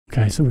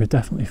Okay, so we've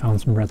definitely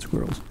found some red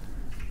squirrels.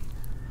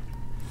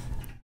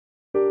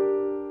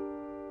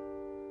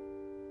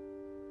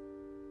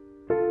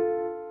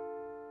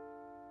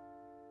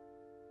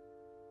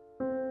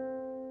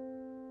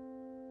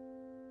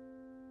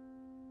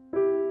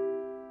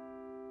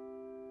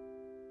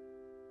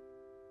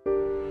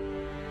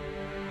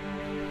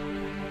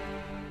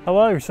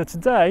 Hello, so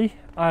today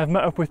I've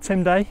met up with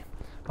Tim Day.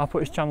 I'll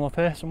put his channel up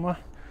here somewhere.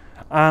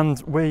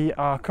 And we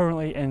are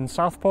currently in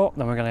Southport,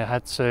 then we're going to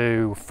head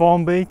to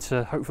Formby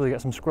to hopefully get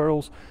some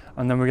squirrels,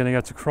 and then we're going to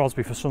go to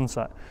Crosby for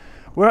sunset.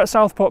 We're at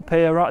Southport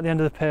Pier, right at the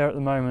end of the pier at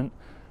the moment,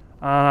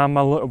 and I'm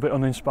a little bit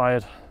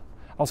uninspired.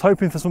 I was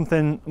hoping for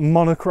something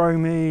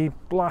monochromy,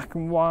 black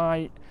and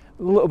white,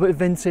 a little bit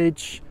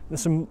vintage.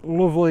 There's some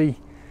lovely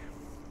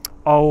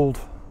old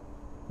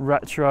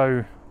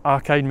retro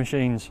arcade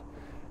machines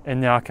in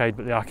the arcade,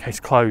 but the arcade's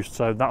closed,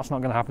 so that's not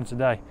going to happen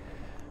today.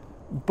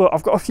 But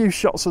I've got a few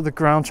shots of the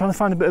ground, trying to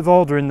find a bit of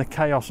order in the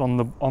chaos on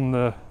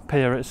the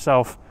pier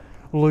itself.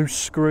 Loose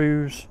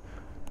screws,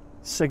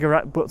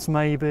 cigarette butts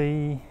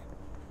maybe,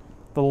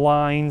 the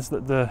lines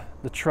that the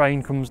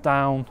train comes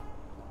down,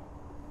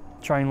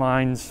 train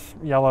lines,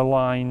 yellow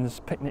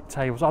lines, picnic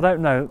tables, I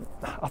don't know.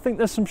 I think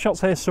there's some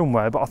shots here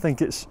somewhere, but I think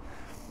this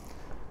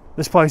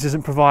place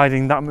isn't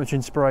providing that much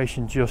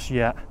inspiration just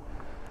yet.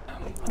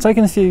 I've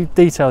taken a few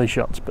detail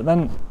shots, but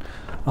then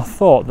I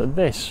thought that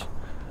this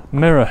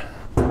mirror,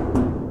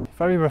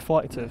 very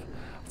reflective.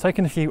 I've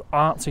taken a few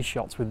artsy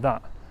shots with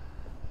that,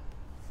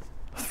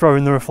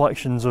 throwing the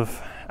reflections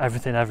of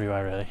everything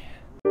everywhere really.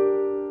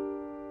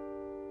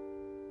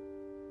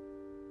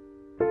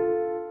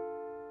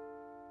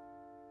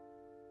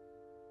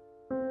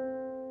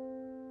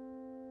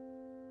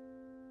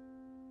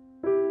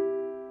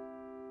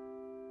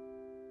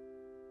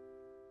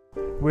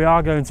 We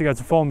are going to go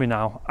to Formby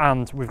now,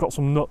 and we've got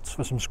some nuts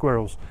for some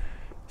squirrels.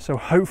 So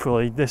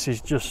hopefully this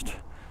is just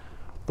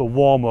the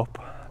warm-up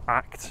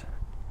act.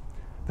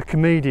 The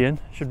comedian,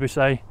 should we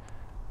say,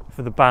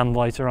 for the band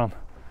later on.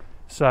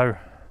 So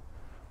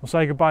we'll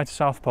say goodbye to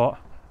Southport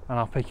and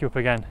I'll pick you up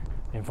again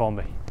in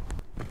Formby.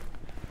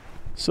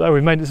 So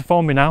we've made it to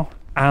Formby now,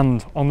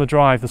 and on the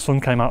drive the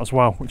sun came out as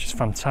well, which is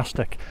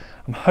fantastic.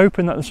 I'm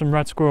hoping that there's some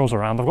red squirrels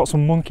around. I've got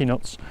some monkey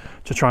nuts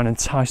to try and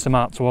entice them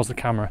out towards the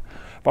camera.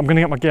 But I'm going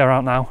to get my gear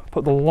out now,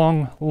 put the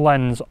long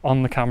lens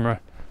on the camera,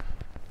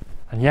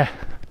 and yeah,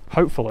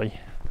 hopefully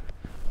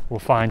we'll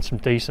find some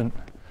decent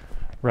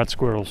red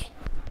squirrels.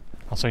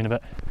 I'll see you in a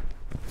bit.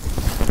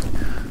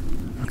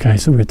 Okay,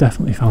 so we've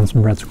definitely found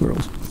some red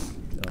squirrels.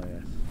 Oh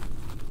yeah.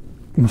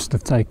 I must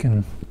have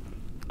taken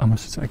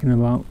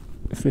about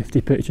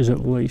 50 pictures at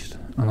least,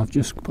 and I've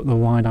just put the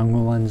wide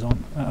angle lens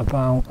on at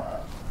about,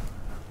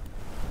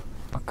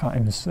 I can't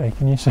even see,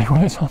 can you see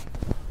what it's on?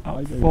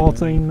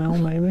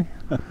 14mm maybe.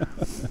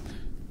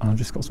 And I've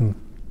just got some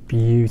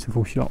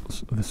beautiful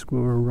shots of a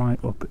squirrel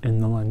right up in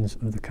the lens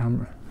of the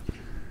camera.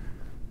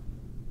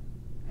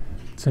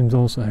 Tim's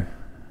also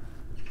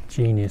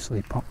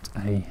geniusly popped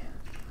a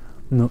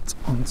nut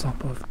on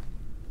top of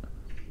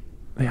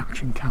the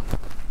action cam.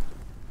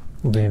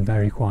 We're being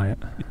very quiet,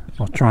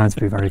 or trying to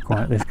be very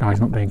quiet. This guy's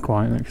not being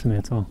quiet next to me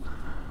at all.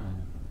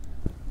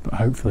 But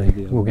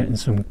hopefully we'll get in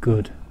some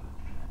good,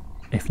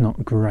 if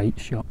not great,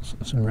 shots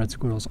of some red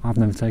squirrels. I've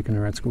never taken a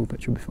red squirrel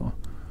picture before,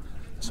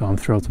 so I'm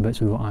thrilled to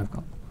bits with what I've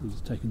got. You've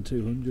just taken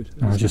 200.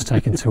 I've just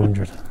taken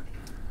 200.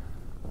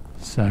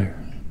 So,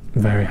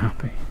 very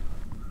happy.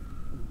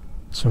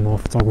 Some more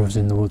photographers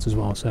in the woods as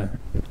well, so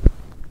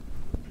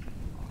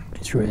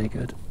it's really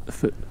good.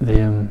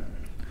 The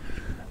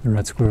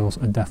red squirrels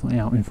are definitely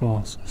out in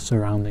force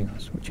surrounding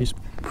us, which is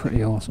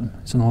pretty awesome.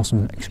 It's an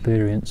awesome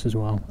experience as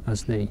well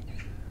as the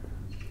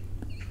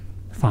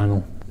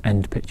final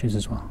end pictures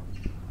as well.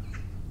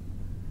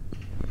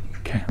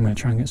 Okay, I'm going to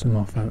try and get some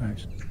more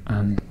photos,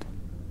 and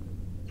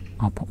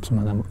I'll pop some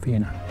of them up for you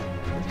now.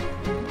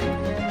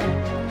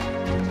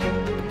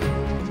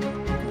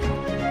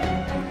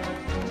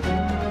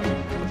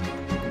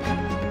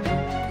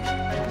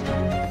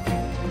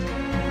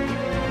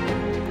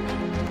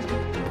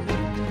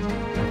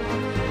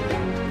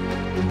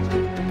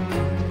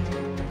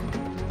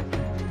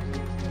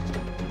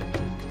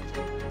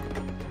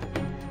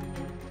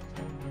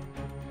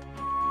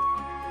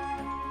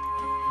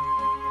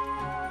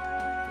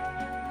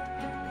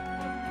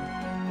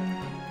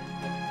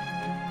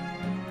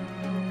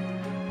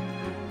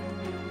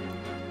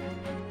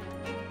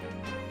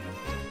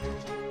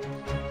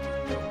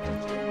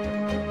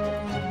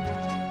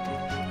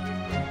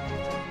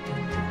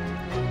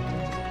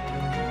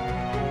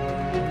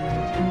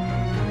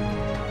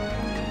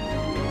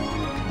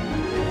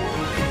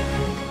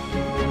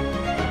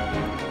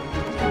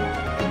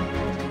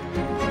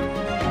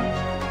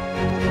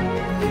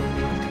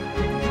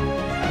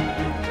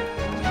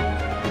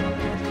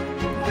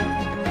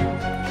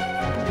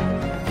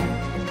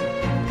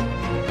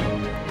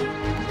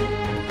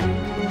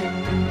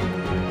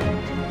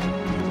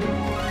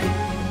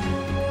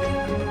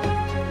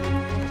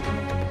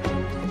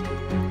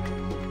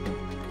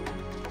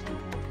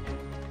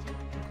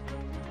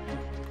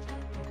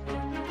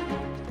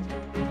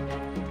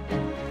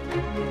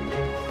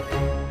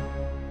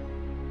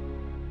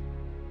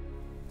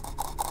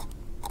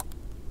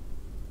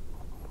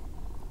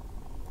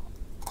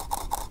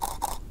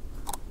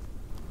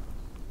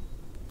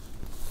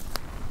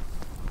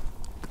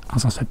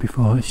 as I said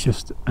before, it's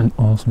just an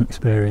awesome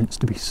experience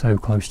to be so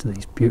close to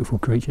these beautiful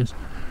creatures.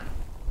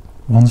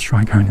 One's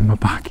tried going in my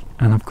back,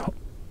 and I've got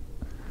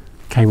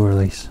cable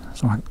release,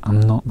 so I'm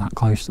not that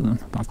close to them,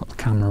 but I've got the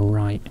camera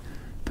right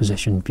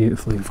positioned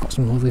beautifully. We've got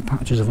some lovely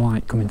patches of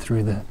light coming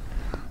through the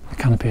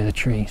canopy of the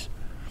trees,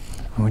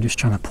 and we're just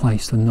trying to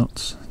place the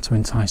nuts to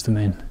entice them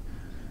in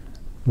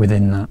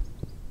within that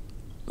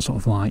sort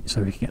of light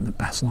so we can get the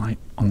best light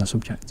on the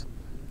subject.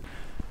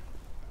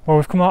 Well,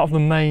 we've come out of the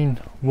main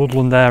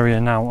woodland area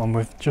now, and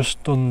we've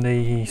just done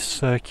the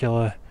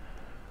circular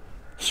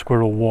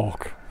squirrel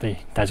walk, the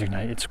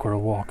designated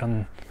squirrel walk,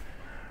 and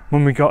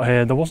when we got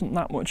here there wasn't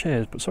that much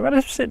here, but so we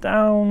had to sit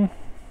down,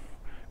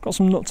 got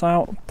some nuts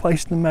out,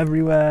 placed them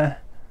everywhere,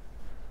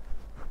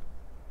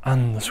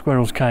 and the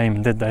squirrels came,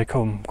 and did they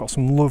come. Got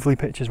some lovely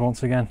pictures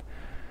once again.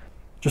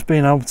 Just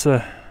being able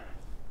to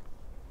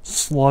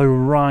slow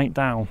right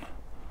down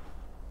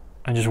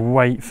and just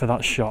wait for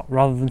that shot,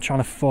 rather than trying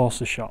to force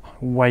the shot,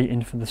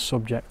 waiting for the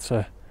subject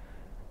to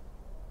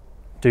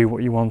do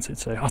what you want it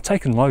to. I've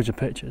taken loads of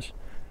pictures,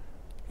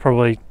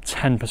 probably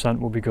 10%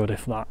 will be good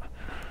if that,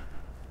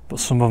 but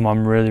some of them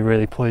I'm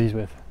really pleased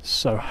with,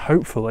 so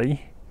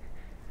hopefully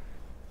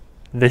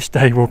this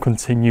day will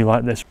continue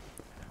like this.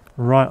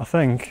 Right, I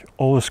think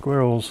all the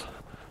squirrels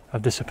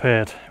have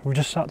disappeared. We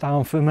just sat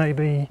down for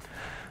maybe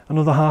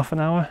another half an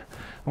hour,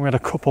 and we had a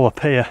couple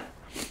appear,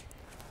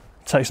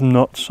 take some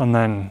nuts and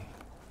then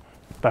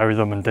bury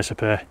them and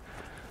disappear.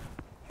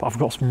 But I've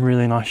got some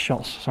really nice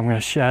shots, so I'm going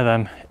to share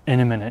them in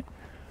a minute.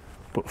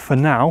 But for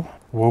now,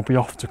 we'll be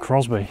off to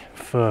Crosby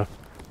for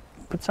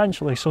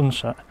potentially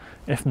sunset,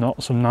 if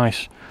not some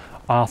nice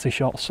arty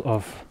shots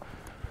of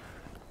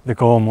the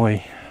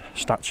Gormley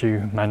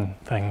statue men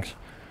things.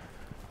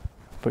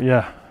 But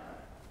yeah,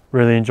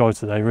 really enjoyed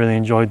today, really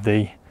enjoyed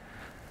the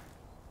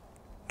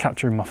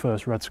capturing my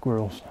first red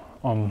squirrels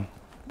on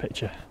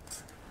picture.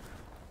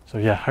 So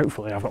yeah,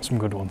 hopefully I've got some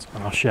good ones,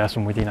 and I'll share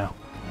some with you now.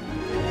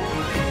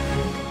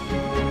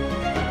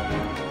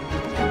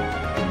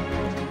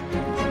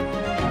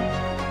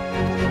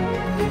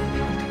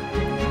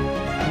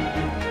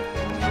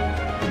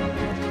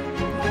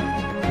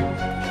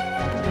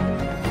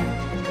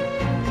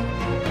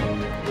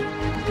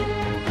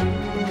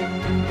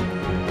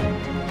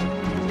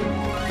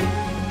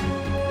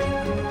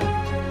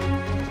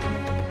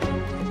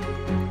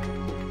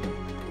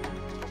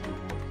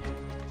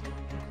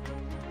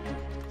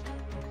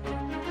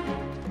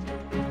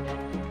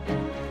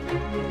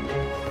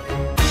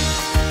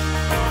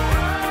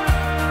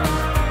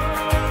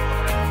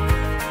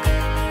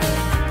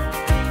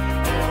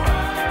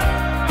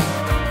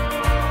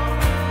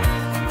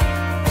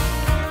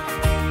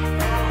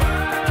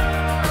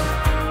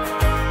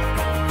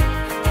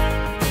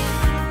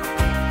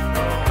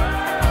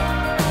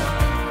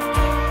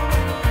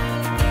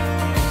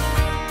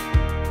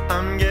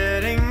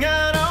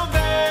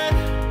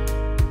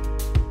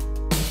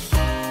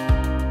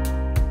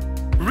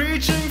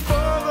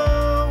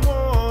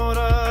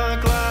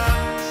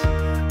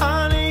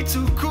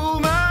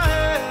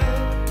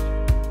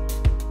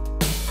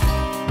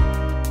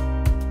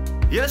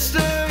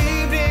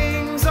 Yesterday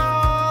evening's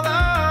all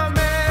I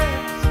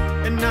miss,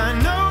 and I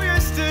know you're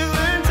still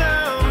in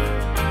town.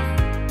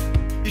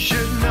 You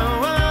should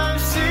know I've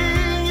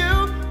seen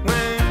you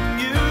when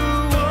you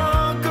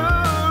walk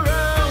around,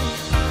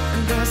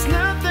 and there's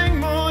nothing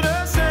more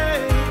to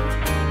say.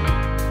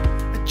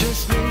 I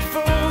just need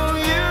for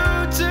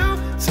you to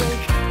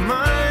take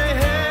my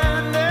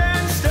hand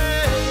and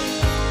stay.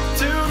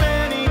 Too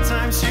many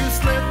times you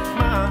slipped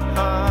my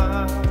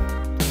heart.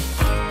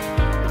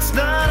 It's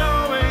not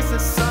always a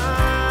sign.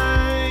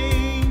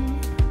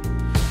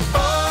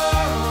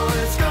 Oh,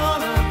 it's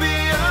gonna be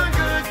a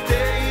good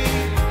day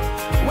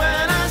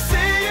when I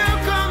see you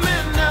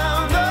coming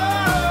down the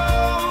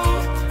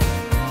road.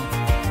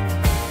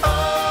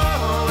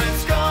 Oh,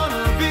 it's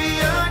gonna be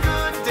a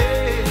good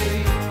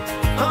day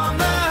on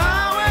the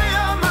highway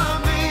of my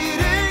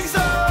beating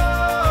soul.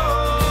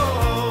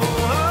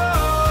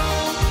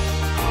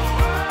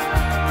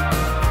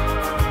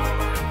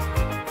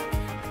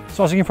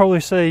 So as you can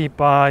probably see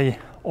by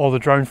all the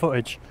drone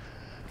footage,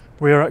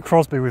 we are at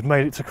Crosby. We've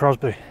made it to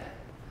Crosby.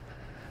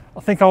 I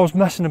think I was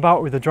messing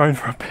about with the drone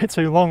for a bit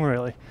too long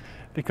really,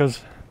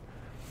 because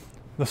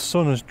the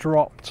sun has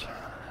dropped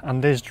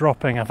and is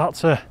dropping. I've had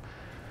to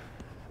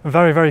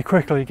very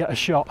quickly get a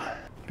shot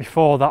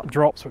before that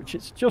drops, which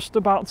it's just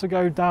about to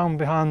go down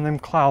behind them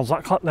clouds.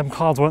 Them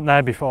clouds weren't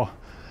there before,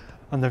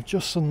 and they've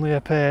just suddenly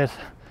appeared,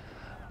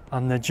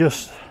 and they're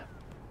just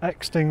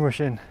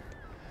extinguishing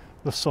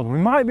the sun. We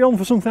might be on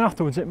for something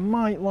afterwards. It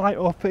might light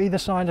up either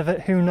side of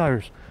it, who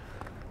knows.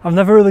 I've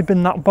never really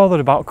been that bothered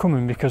about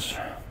coming because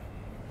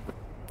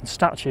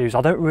statues,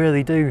 I don't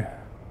really do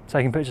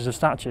taking pictures of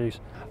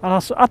statues,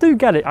 and I do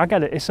get it. I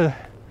get it. It's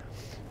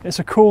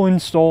a cool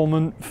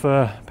instalment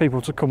for people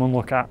to come and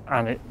look at,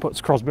 and it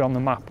puts Crosby on the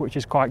map, which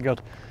is quite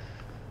good.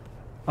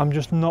 I'm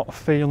just not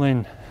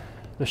feeling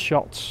the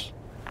shots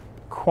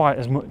quite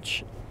as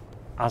much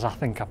as I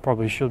think I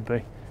probably should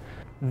be.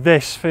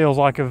 This feels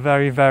like a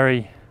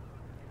very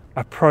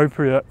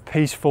appropriate,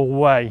 peaceful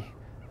way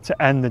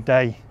to end the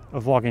day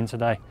of vlogging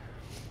today.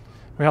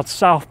 We had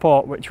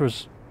Southport, which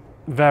was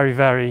very,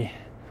 very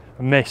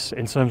miss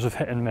in terms of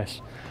hit and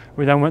miss.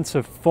 We then went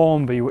to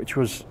Formby, which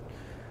was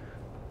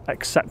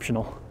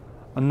exceptional.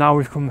 And now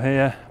we've come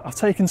here. I've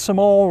taken some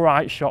all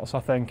right shots, I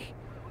think.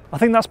 I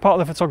think that's part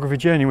of the photography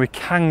journey. We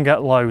can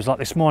get lows. Like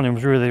this morning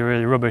was really,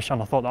 really rubbish,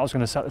 and I thought that was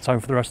going to set the tone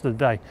for the rest of the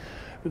day.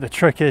 But the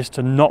trick is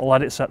to not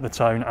let it set the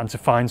tone and to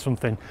find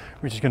something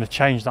which is going to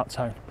change that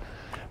tone.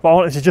 But I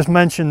wanted to just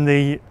mention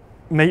the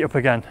meetup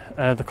again,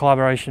 the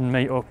collaboration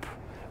meetup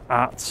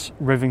at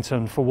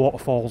Rivington for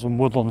waterfalls and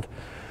woodland.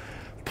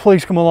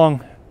 Please come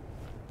along.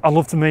 I'd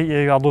love to meet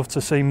you. I'd love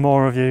to see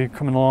more of you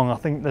coming along. I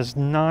think there's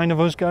 9 of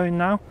us going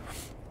now.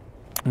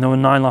 And there were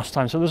 9 last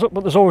time, so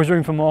there's always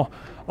room for more.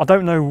 I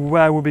don't know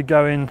where we'll be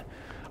going.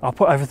 I'll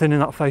put everything in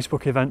that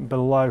Facebook event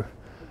below.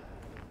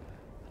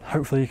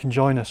 Hopefully you can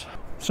join us.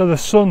 So the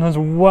sun has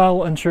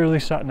well and truly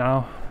set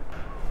now.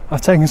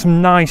 I've taken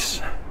some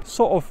nice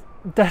sort of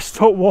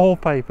desktop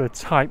wallpaper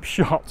type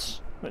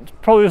shots. It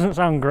probably doesn't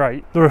sound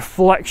great. The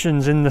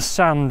reflections in the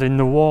sand, in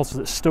the water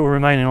that's still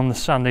remaining on the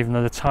sand, even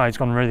though the tide's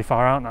gone really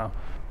far out now,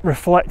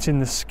 reflecting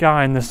the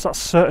sky, and there's that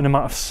certain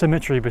amount of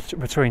symmetry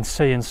between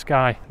sea and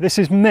sky. This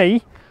is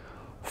me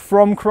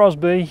from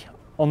Crosby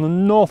on the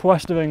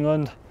northwest of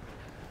England,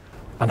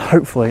 and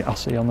hopefully I'll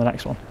see you on the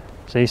next one.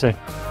 See you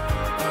soon.